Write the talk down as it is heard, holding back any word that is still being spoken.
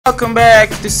Welcome back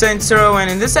to Saints Row, and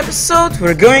in this episode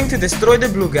we're going to destroy the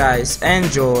blue guys.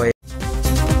 Enjoy!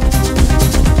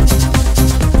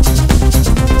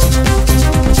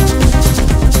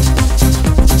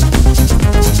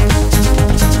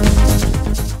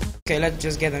 Okay, let's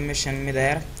just get a mission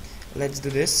midair. Let's do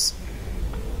this.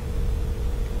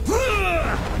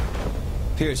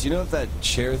 Pierce, you know if that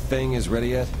chair thing is ready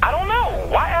yet? I don't know.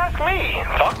 Why ask me?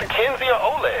 Talk to Kenzie or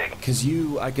Oleg. Cause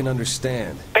I can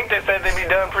understand. Think they said they'd be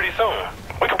done pretty soon.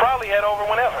 We could probably head over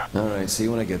whenever. Alright, see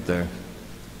you when I get there.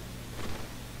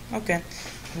 Okay,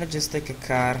 let's just take a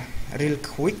car real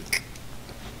quick.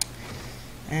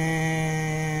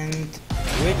 And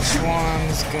which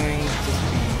one's going to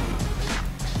be?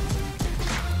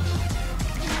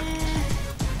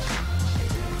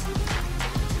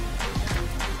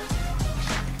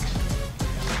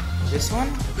 This one?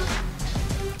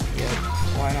 Yep,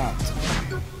 why not?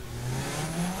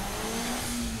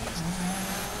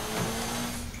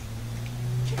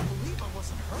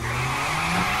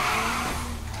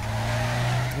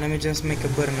 Let me just make a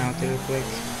burnout real quick.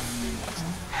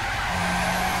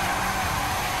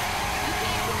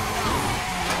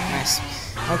 Nice.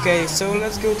 Okay, so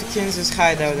let's go to Kenzie's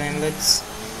hideout and let's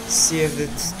see if the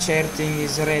chair thing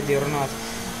is ready or not.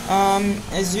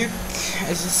 As you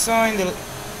saw in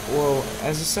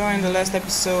the last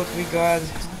episode, we got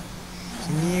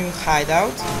a new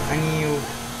hideout, a new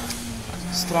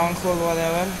stronghold,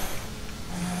 whatever.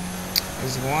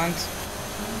 As you want,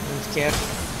 don't care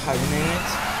how you name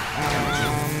it.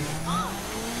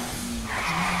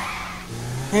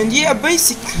 And yeah,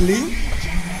 basically,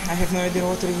 I have no idea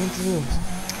what we're going to do.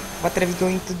 What are we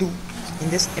going to do in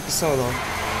this episode? Oh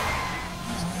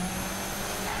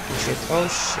shit! Oh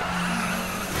shit!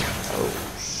 Oh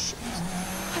shit!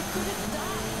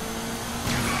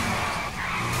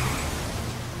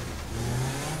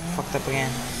 Fucked up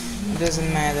again.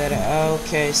 Doesn't matter.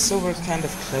 Okay, so we're kind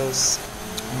of close.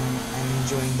 I'm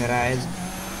enjoying the ride.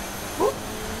 Woo.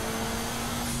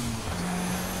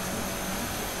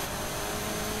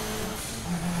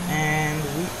 And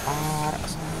we are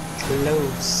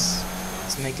close.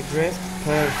 Let's make a drift.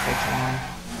 Perfect one.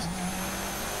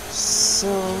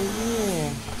 So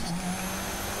yeah.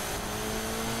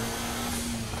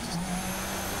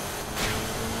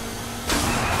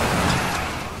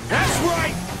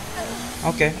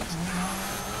 Okay.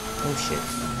 Oh shit.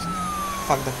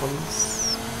 Fuck the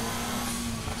police.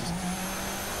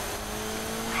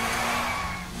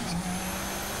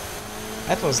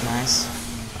 That was nice.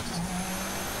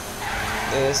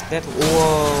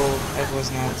 Whoa, that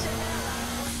was not.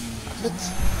 But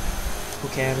who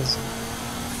cares?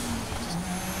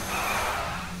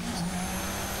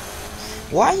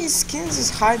 Why is Kenzie's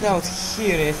hideout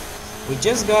here if we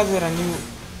just got her a new...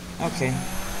 Okay.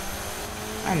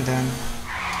 I'm done.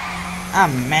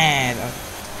 I'm mad.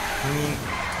 I mean...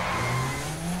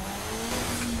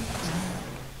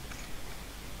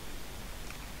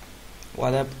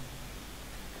 What up?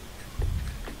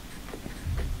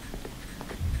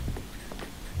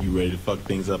 You ready to fuck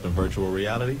things up in virtual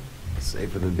reality?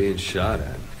 Safer than being shot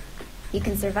at. You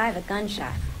can survive a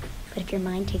gunshot, but if your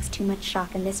mind takes too much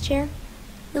shock in this chair,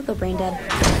 you'll go brain dead.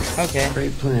 Okay.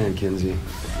 Great plan, Kenzie.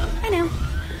 I know.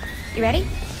 You ready?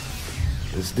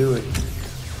 Let's do it.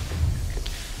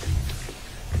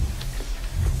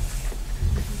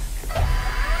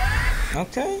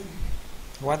 Okay.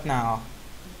 What now?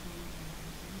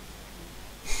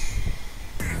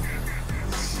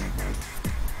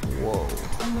 Whoa.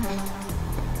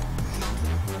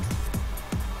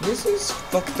 This is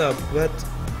fucked up, but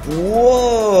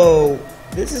whoa!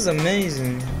 This is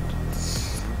amazing.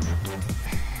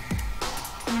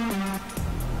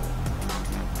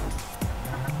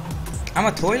 I'm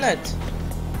a toilet.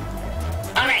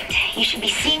 Alright, you should be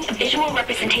seeing a visual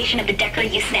representation of the Decker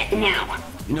you set now.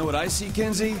 You know what I see,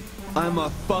 Kenzie? I'm a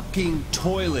fucking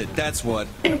toilet, that's what.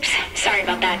 Oops, sorry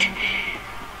about that.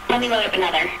 Let me load up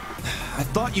another. I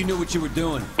thought you knew what you were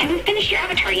doing. I haven't finished your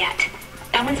avatar yet.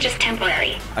 That one's just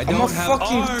temporary. I I'm don't a have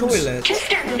fucking arms. toilet. Just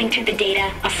start moving through the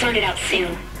data. I'll sort it out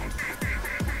soon.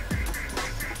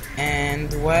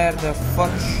 And where the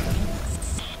fuck?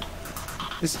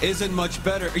 This isn't much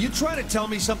better. Are you trying to tell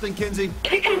me something, Kenzie?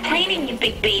 Quit complaining, you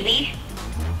big baby.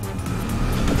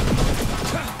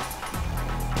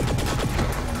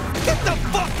 Get the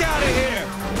fuck out of here!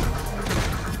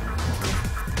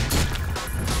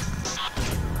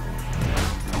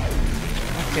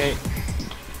 Okay.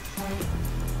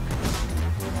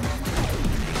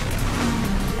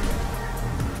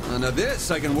 Now this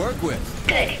I can work with.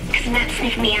 Good, because Matt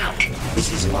sniffed me out.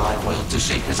 This is my world to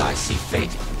shape as I see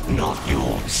fate, not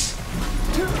yours.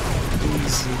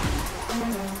 Easy.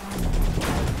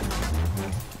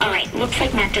 Alright, looks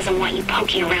like Matt doesn't want you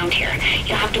poking around here.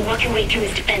 You'll have to work your way through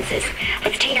his defenses.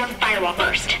 Let's take out the firewall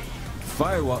first.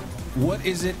 Firewall? What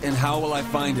is it and how will I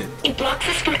find it? It blocks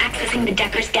us from accessing the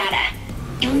Decker's data.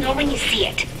 You'll know when you see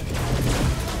it.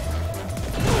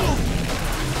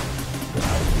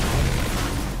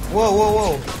 Whoa, whoa,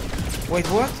 whoa. Wait,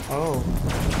 what? Oh.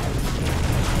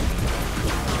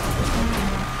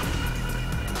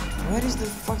 Where is the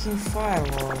fucking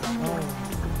firewall? Oh.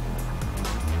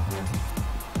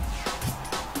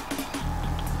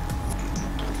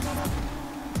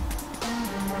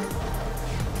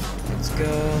 Let's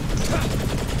go.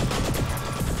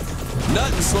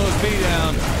 Nothing slows me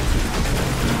down.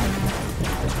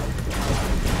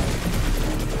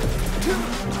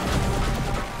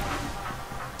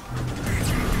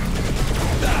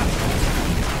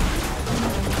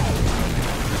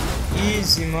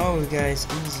 Easy mode, guys.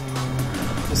 Easy mode.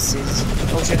 Pussies.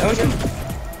 Oh shit, oh shit.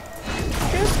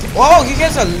 Oh, he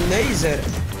has a laser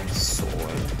sword.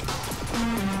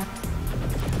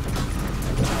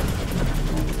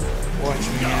 Watch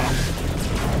me out.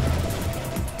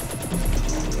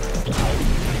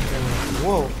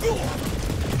 Whoa.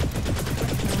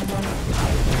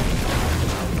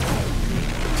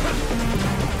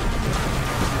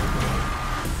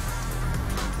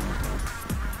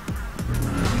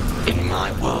 In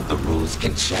my world, the rules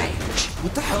can change.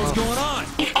 What the hell's going on?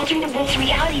 He's altering the rules of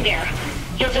reality there.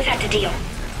 You'll just have to deal.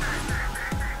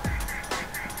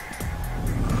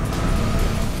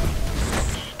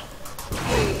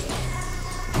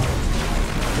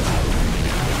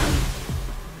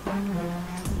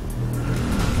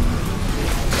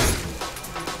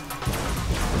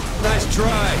 Nice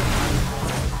try.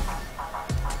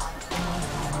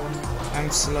 I'm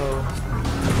slow.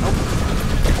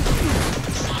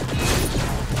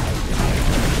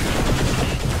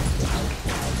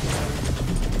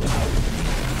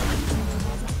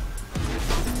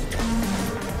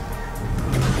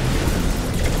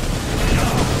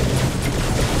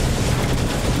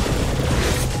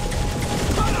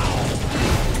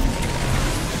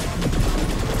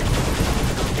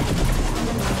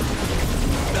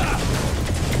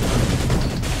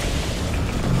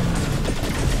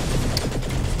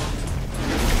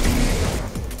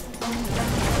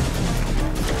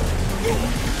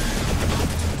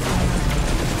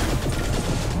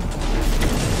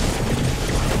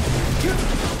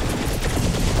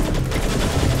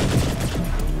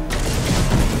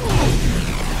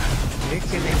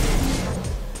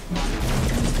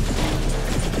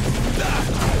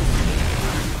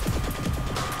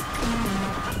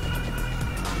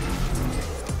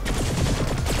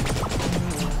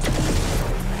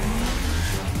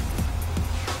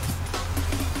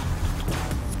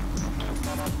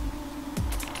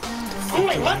 Oh,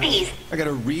 I love these. I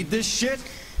gotta read this shit?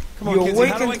 Come on, You Kinsey,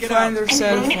 how do I awakened get find out? And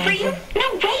yourself. ruin it for you?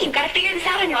 No way, you've got to figure this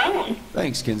out on your own.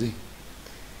 Thanks, Kinsey.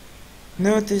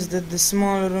 Notice that the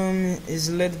small room is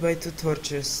lit by 2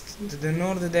 torches. To the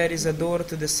north there is a door,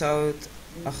 to the south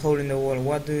a hole in the wall.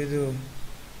 What do you do?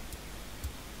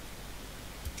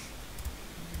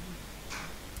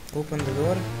 Open the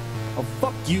door, Oh,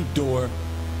 fuck you, door.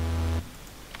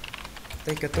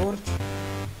 take a torch.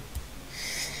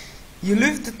 You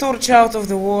lift the torch out of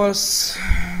the walls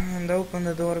and open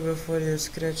the door before you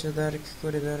scratch a dark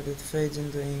corridor that fades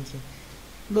into inky.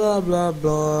 Blah blah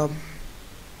blah.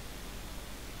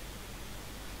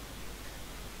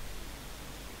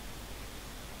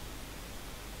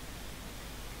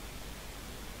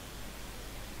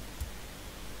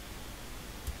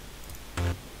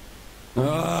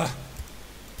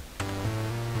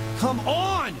 Come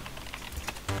on!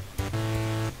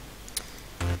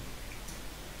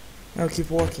 I'll keep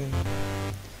walking.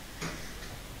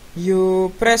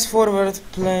 You press forward,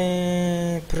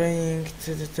 praying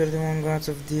to the 31 gods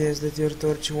of Diaz that your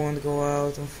torch won't go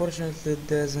out. Unfortunately, it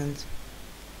doesn't.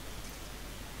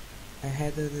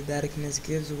 Ahead of the darkness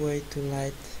gives way to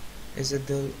light as a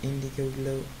dull indigo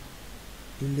glow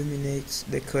illuminates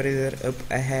the corridor up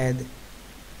ahead.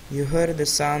 You heard the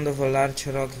sound of a large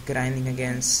rock grinding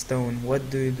against stone. What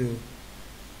do you do?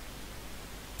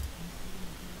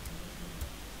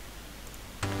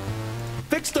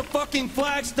 Fix the fucking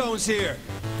flagstones here!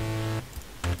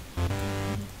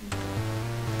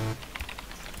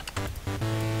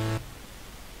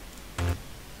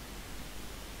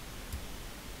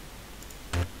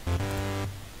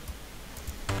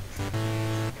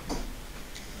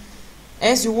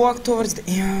 As you walk towards the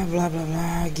blah blah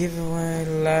blah, give away a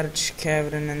large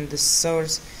cavern and the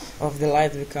source of the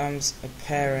light becomes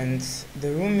apparent. The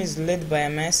room is lit by a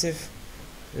massive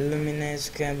luminous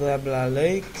blah blah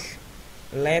lake.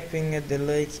 Lapping at the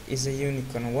lake is a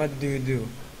unicorn. What do you do?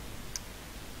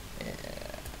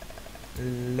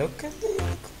 Look at the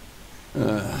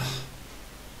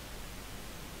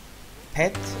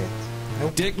pet.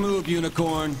 Nope. Dick move,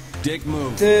 unicorn. Dick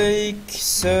move. Take,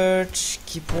 search,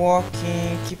 keep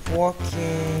walking,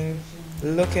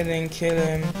 look at him, kill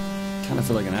him, Kinda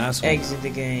feel like an asshole. exit the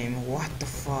game. What the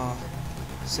fuck?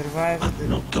 Survive the... I'm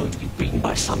not going to be beaten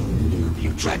by some noob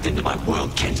you dragged into my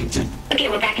world, Kensington. Okay,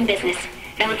 we're back in business.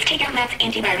 Now let's take out Matt's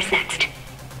antivirus next.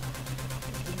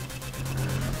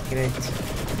 Great.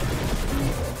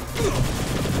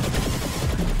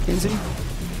 Kinsey?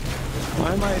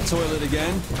 Why am I a toilet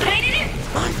again? I did it!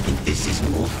 I think this is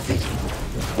more fitting.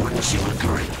 Wouldn't you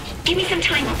agree? Give me some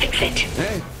time, I'll fix it.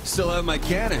 Hey, still have my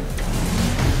cannon.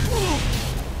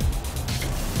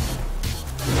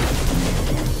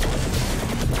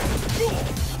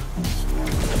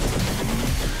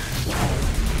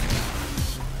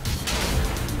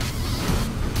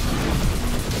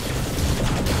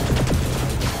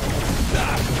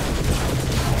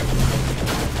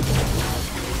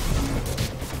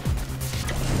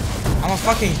 I'm a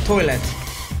fucking toilet.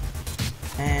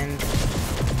 And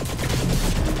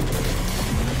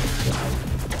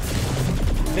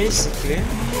basically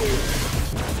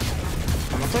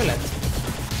I'm a toilet.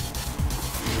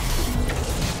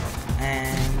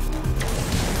 And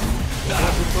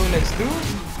what do toilets do?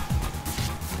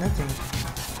 Nothing.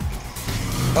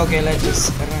 Okay, let's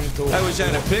just run I wish I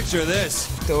had a picture of this.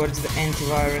 towards the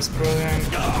antivirus program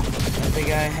that the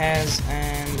guy has,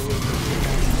 and we'll continue.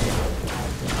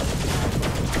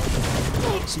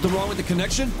 Something wrong with the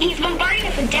connection? He's bombarding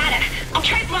us with data. I'll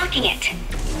try blocking it.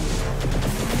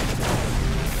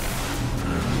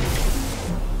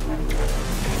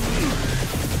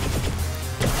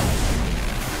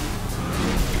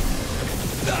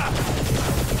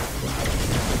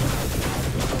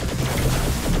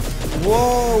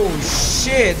 Whoa,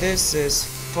 shit, this is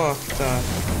fucked up.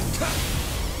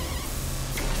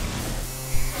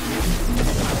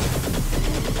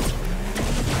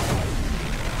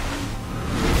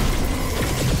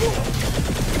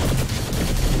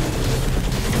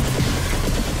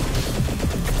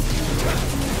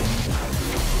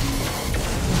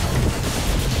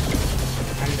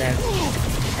 I'm dead.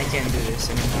 I can't do this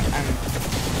anymore.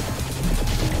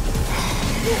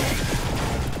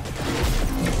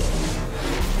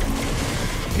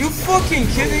 You fucking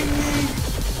kidding me?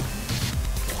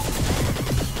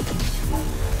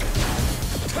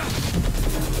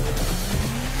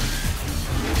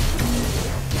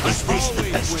 Is this the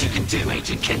best you can do,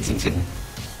 Agent Kensington?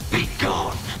 Be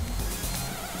gone.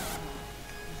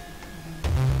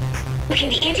 Okay,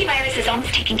 the antivirus is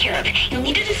almost taken care of. You'll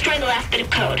need to destroy the last bit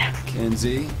of code.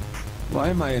 Kenzie, why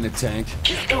am I in a tank?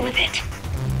 Just go with it.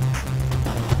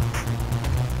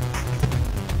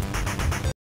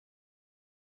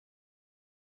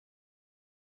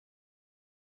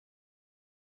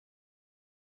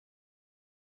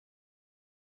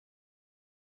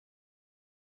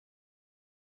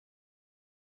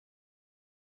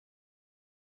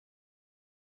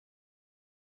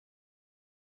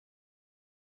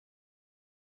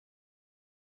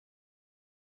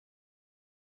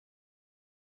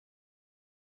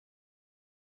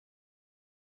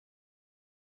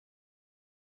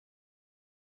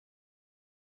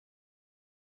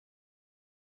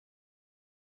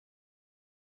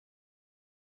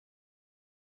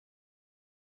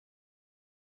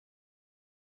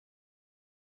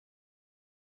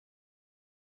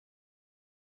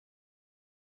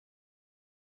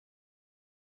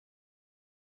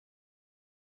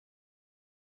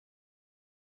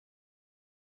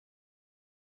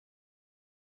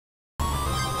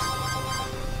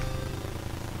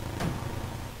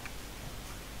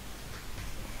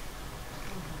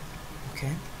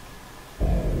 Okay.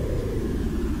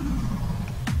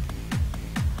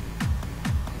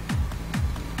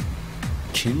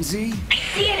 Kinsey?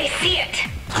 I see it.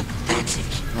 Pathetic.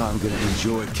 Oh, I'm gonna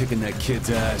enjoy kicking that kid's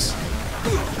ass.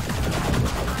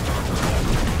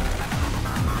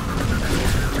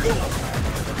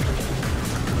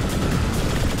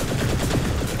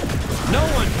 No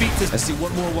one beat this. I see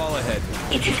one more wall ahead.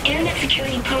 It's his internet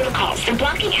security protocols. They're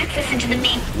blocking access into the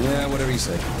main... Yeah, whatever you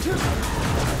say.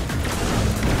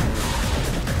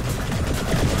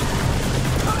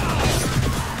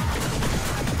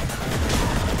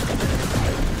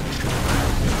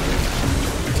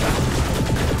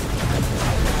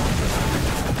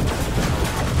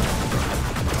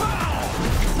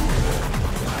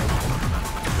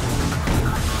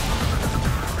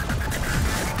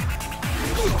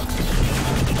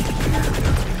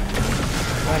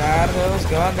 What are those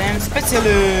goddamn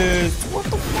specialists? What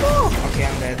the fuck? Okay,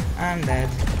 I'm dead.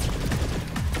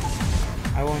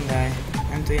 I won't die.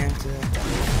 Enter.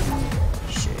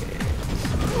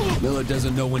 Shit. Miller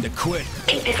doesn't know when to quit.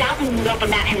 Take this out and move over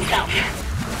that himself.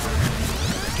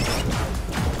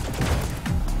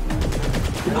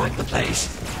 You like the place?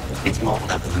 It's modeled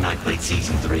after the Nightblade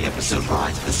Season 3 episode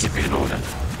Rise of the Cyprian Order.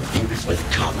 He was with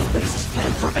Cardinal Base's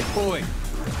plan for it. Boy,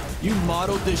 you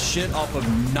modeled this shit off of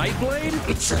Nightblade?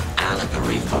 It's an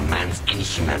allegory for man's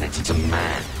inhumanity to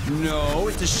man. No,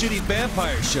 it's a shitty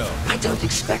vampire show. I don't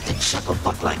expect a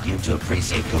chucklebuck like you to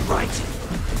appreciate your writing.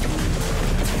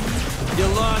 You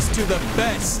lost to the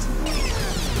best.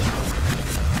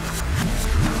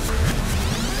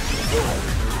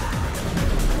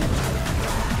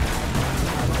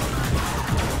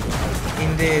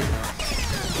 Indeed.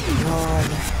 God.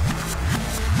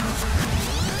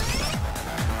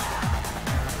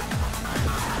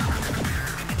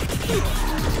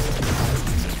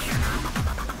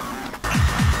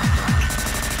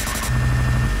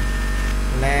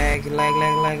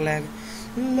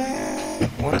 Lag.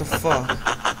 What the fuck?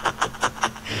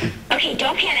 Okay,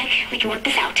 don't panic. We can work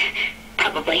this out.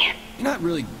 Probably. You're not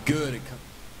really good at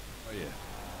are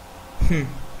you?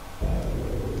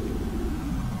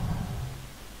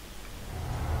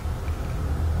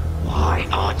 Why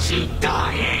aren't you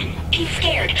dying? He's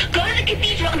scared. Go to the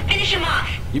cathedral and finish him off.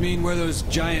 You mean where those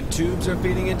giant tubes are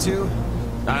feeding into?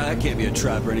 That can't be a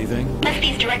trap or anything. Must be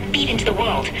his direct feed into the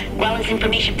world, while his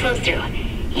information flows through.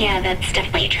 Yeah, that's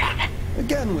definitely a trap.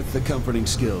 Again with the comforting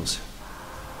skills.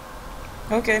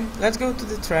 Okay, let's go to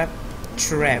the trap.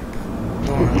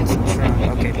 Donald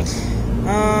Trump. Okay.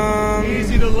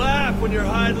 Easy to laugh when you're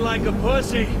hiding like a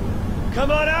pussy. Come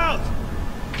on out!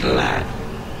 Glad.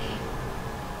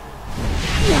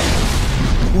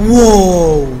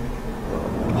 Whoa!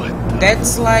 What the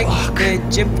That's like fuck? the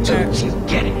Egyptian. Don't you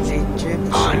get it?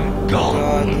 Egyptian I'm gone.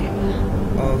 god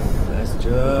of. That's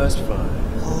just fine.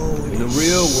 Holy In the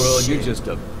real world, shit. you're just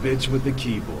a bitch with the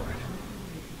keyboard.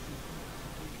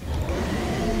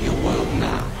 Your world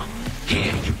now.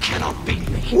 Here you cannot beat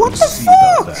me. What the See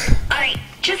about fuck? that. Alright,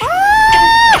 just don't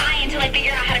die until I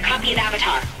figure out how to copy his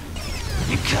avatar.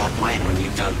 You can't win when you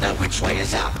don't know which way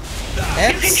is up. Your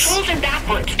That's. controls are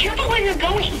backwards. Careful where you're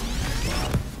going.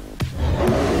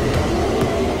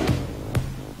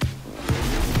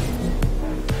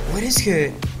 What is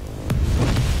good?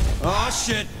 Oh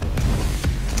shit!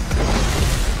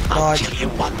 I'll God. kill you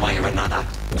one way or another.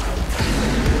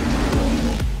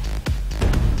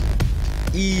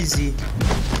 Easy.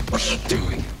 What are you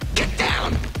doing? Get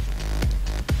down!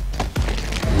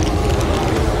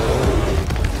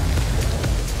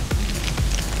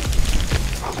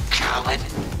 Oh, coward!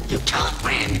 You can't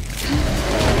win!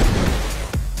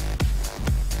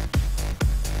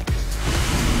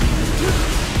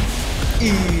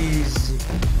 Easy.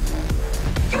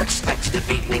 You expected to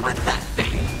beat me with that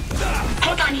thing?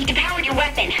 Hold on, he depowered your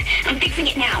weapon. I'm fixing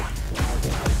it now.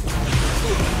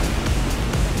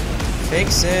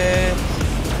 Fix it.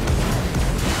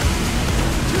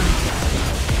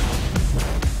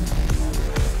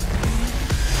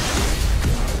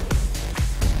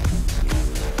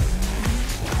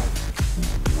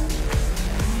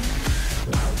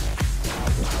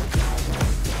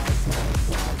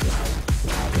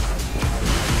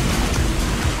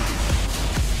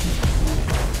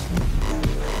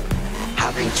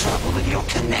 Having trouble with your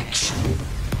connection?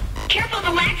 Careful,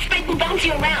 the lag spike will bounce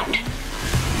you around.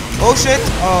 Oh shit!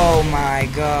 Oh my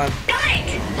god. Got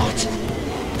it! What?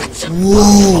 That's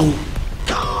Whoa! impossible!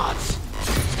 Gods!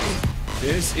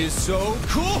 This is so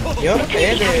cool! Yup, With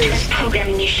it the is.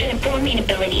 programming, you should have 4 main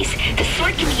abilities. The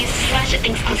sword can be used to slash at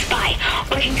things close by,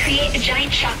 or it can create a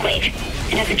giant shockwave.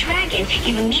 And as a dragon,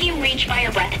 you have a medium-range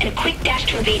fire breath and a quick dash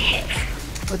to evade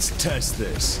hits. Let's test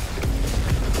this.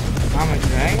 I'm a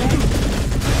dragon?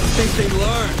 I think they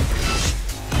learned.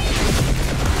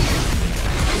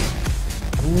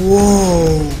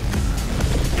 Whoa!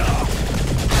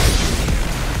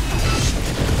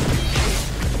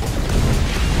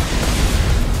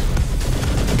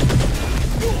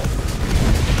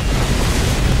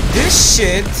 This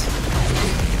shit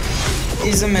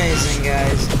is amazing,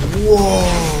 guys.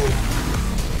 Whoa!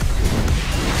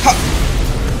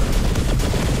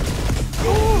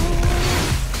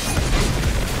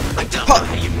 I don't know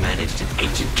how you managed in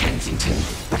ancient Kensington,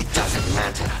 but it doesn't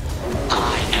matter.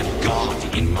 I am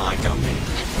God in my domain.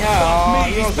 Yeah,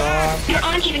 you're God. You're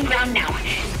on even ground now.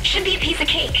 Should be a piece of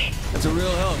cake. That's a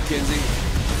real help, Kinsey.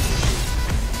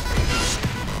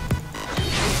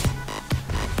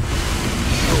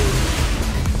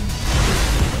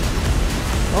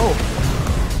 Oh.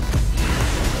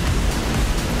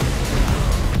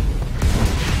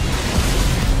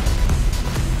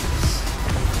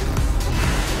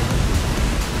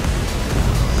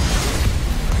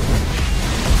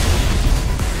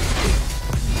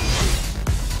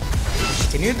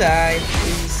 Can you die,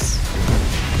 please?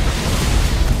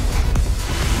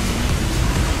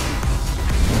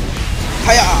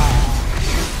 Hiya!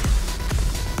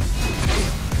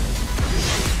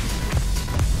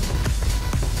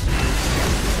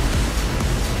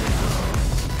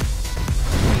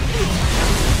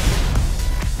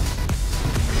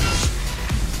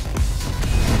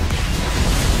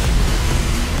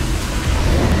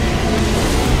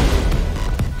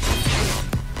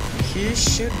 He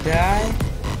should die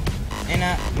in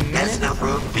a minute. There's no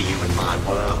room for you in my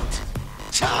world.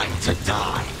 Time to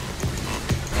die.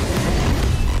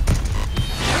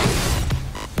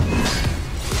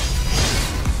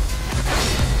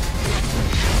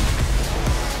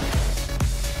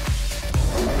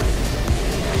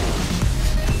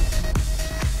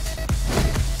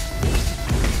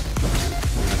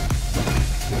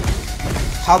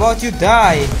 How about you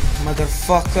die,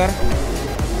 motherfucker?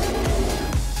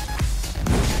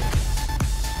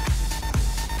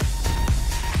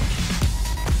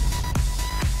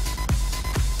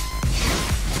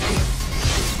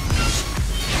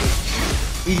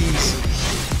 Easy.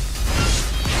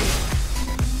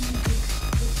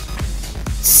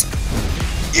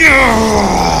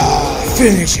 Yeah!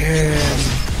 Finish him.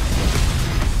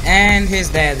 And he's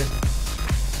dead.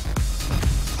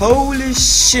 Holy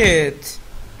shit.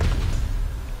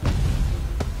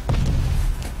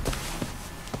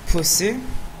 Pussy.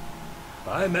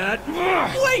 Hi, Matt.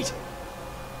 Wait!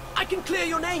 I can clear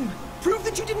your name. Prove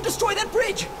that you didn't destroy that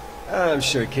bridge. I'm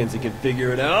sure Kinsey can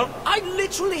figure it out. I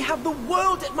literally have the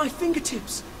world at my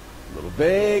fingertips. A little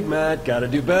vague, Matt. Gotta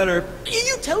do better.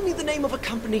 You tell me the name of a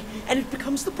company, and it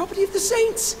becomes the property of the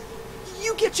Saints.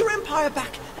 You get your empire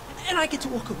back, and I get to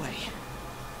walk away.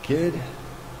 Kid,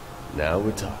 now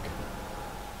we're talking.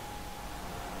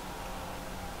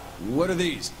 What are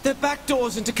these? They're back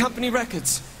doors into company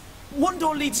records. One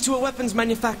door leads to a weapons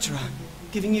manufacturer,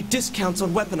 giving you discounts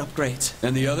on weapon upgrades.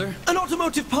 And the other? An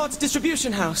automotive parts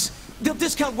distribution house. They'll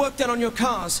discount work done on your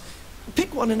cars.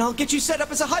 Pick one and I'll get you set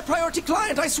up as a high-priority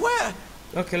client, I swear!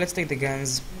 Okay, let's take the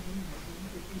guns.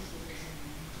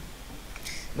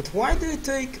 But why do you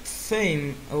take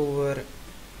fame over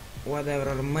whatever,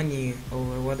 or money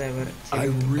over whatever? I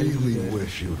really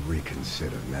wish you'd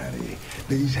reconsider, Maddie.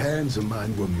 These hands of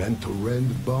mine were meant to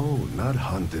rend bone, not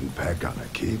hunt and peck on a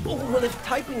keyboard. Well, if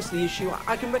typing's the issue,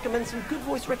 I can recommend some good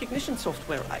voice recognition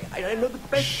software. I know the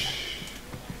best... Shh.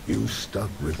 You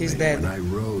stuck with He's me dead. when I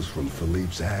rose from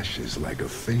Philippe's ashes like a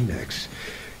phoenix.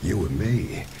 You and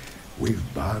me, we've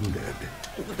bonded.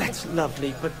 That's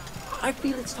lovely, but I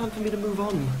feel it's time for me to move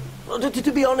on.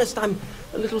 To be honest, I'm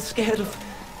a little scared of,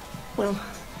 well,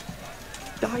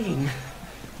 dying.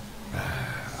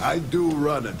 I do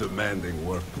run a demanding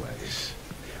workplace.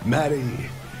 Maddie,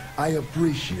 I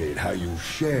appreciate how you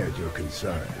shared your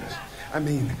concerns. I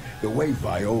mean, the way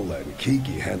Viola and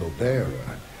Kiki handled their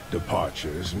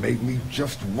departures made me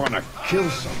just want to kill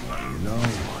someone, you know?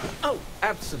 Oh,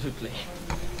 absolutely.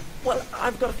 Well,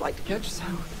 I've got a flight to catch, so...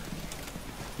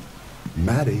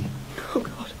 Maddie, Oh,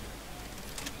 God.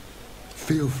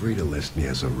 feel free to list me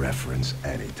as a reference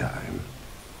anytime.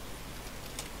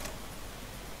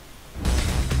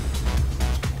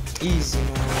 Easy,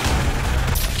 man.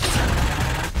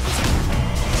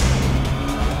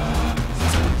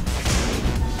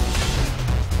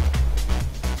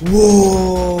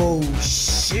 Whoa,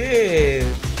 shit.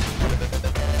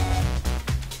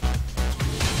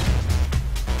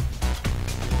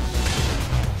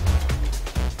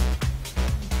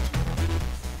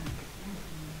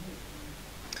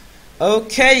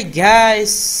 Okay,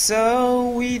 guys,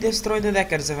 so we destroyed the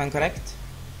Deckers, if I'm correct.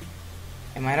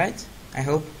 Am I right? I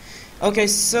hope. Okay,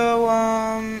 so,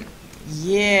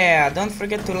 yeah, don't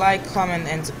forget to like, comment,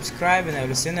 and subscribe, and I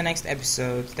will see you in the next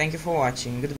episode. Thank you for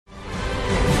watching. Goodbye.